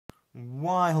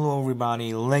Why, hello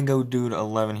everybody, Lego Dude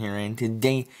 11 here, and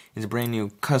today is a brand new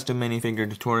custom minifigure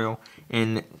tutorial,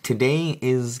 and today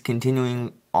is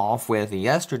continuing off with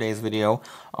yesterday's video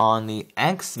on the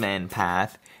X-Men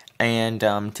path, and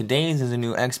today's is a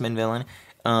new X-Men villain,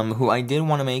 who I did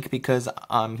want to make because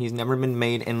he's never been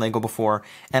made in Lego before,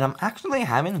 and I'm actually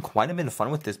having quite a bit of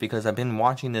fun with this because I've been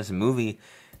watching this movie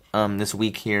this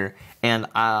week here, and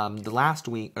the last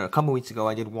week, or a couple weeks ago,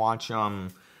 I did watch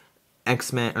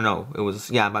X-Men, or no, it was,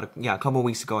 a couple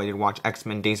weeks ago I did watch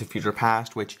X-Men Days of Future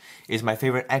Past, which is my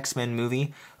favorite X-Men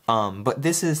movie, but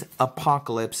this is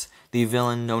Apocalypse, the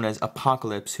villain known as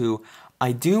Apocalypse, who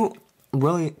I do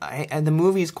really, and the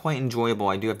movie is quite enjoyable,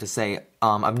 I do have to say.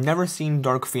 I've never seen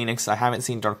Dark Phoenix, I haven't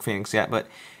seen Dark Phoenix yet, but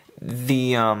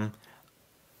I've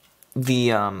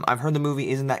heard the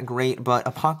movie isn't that great, but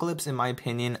Apocalypse, in my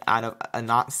opinion, out of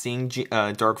not seeing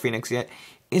Dark Phoenix yet,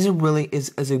 is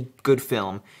a good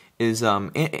film.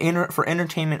 For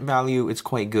entertainment value, it's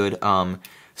quite good.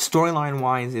 Storyline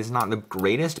wise, is not the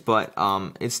greatest, but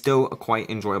it's still a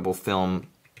quite enjoyable film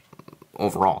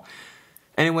overall.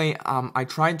 Anyway, I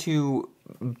tried to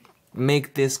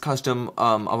make this custom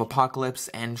of Apocalypse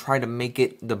and try to make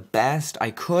it the best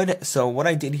I could. So what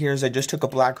I did here is I just took a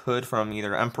black hood from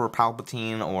either Emperor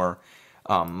Palpatine or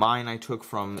mine I took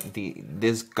from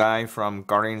this guy from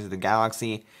Guardians of the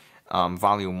Galaxy,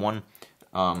 Volume 1.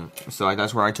 So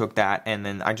that's where I took that, and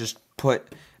then I just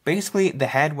put, basically, the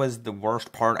head was the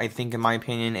worst part, I think, in my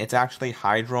opinion. It's actually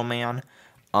Hydro Man,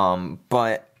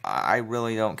 but I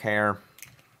really don't care.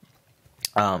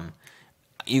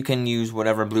 You can use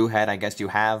whatever blue head I guess you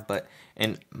have, but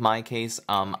in my case,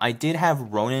 I did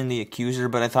have Ronan the Accuser,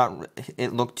 but I thought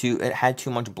it had too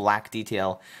much black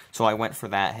detail, so I went for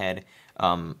that head.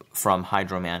 From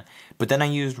Hydro Man. But then I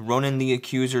used Ronan the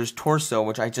Accuser's torso,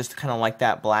 which I just kind of like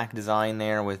that black design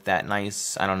there with that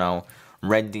nice, I don't know,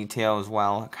 red detail as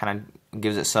well. Kind of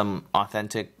gives it some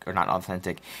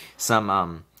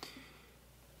some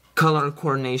color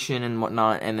coordination and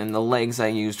whatnot. And then the legs I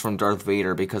used from Darth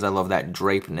Vader because I love that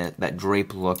drape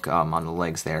look on the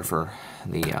legs there for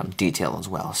the detail as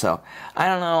well. So I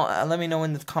don't know. Let me know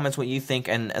in the comments what you think.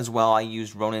 And as well, I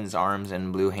used Ronan's arms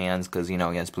and blue hands because he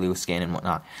has blue skin and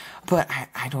whatnot. But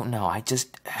I don't know. I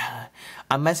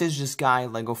messaged this guy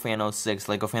LegoFan06.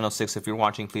 LegoFan06, if you're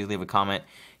watching, please leave a comment.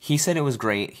 He said it was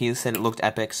great. He said it looked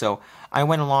epic. So I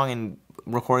went along and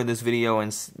recorded this video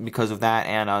and because of that,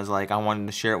 and I was like, I wanted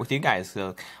to share it with you guys.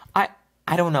 So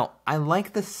I don't know, I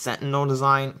like the Sentinel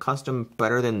design custom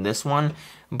better than this one,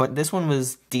 but this one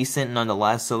was decent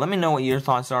nonetheless. So let me know what your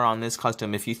thoughts are on this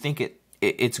custom. If you think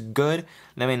it's good,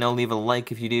 let me know. Leave a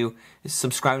like if you do.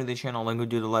 Subscribe to the channel,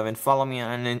 LegoDude11. Follow me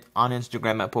on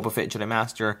Instagram at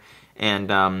PopaFitJediMaster.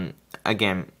 And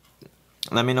again,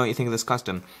 let me know what you think of this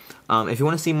custom. If you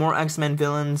want to see more X-Men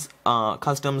villains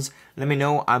customs, let me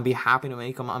know. I'd be happy to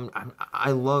make them.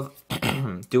 I love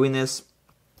doing this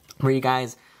for you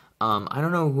guys. I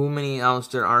don't know who many else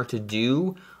there are to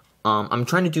do. I'm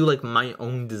trying to do like my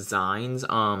own designs.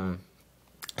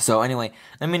 So anyway,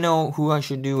 let me know who I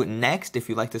should do next. If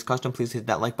you like this custom, please hit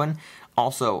that like button.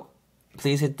 Also,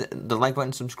 please hit the like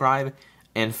button, subscribe,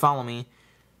 and follow me.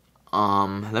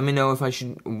 Let me know if I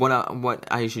should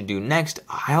what I should do next.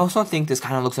 I also think this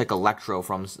kind of looks like Electro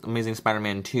from Amazing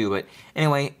Spider-Man 2, but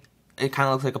anyway, it kind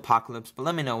of looks like Apocalypse. But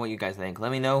let me know what you guys think.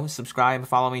 Let me know, subscribe,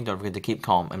 follow me. Don't forget to keep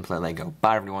calm and play Lego.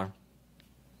 Bye, everyone.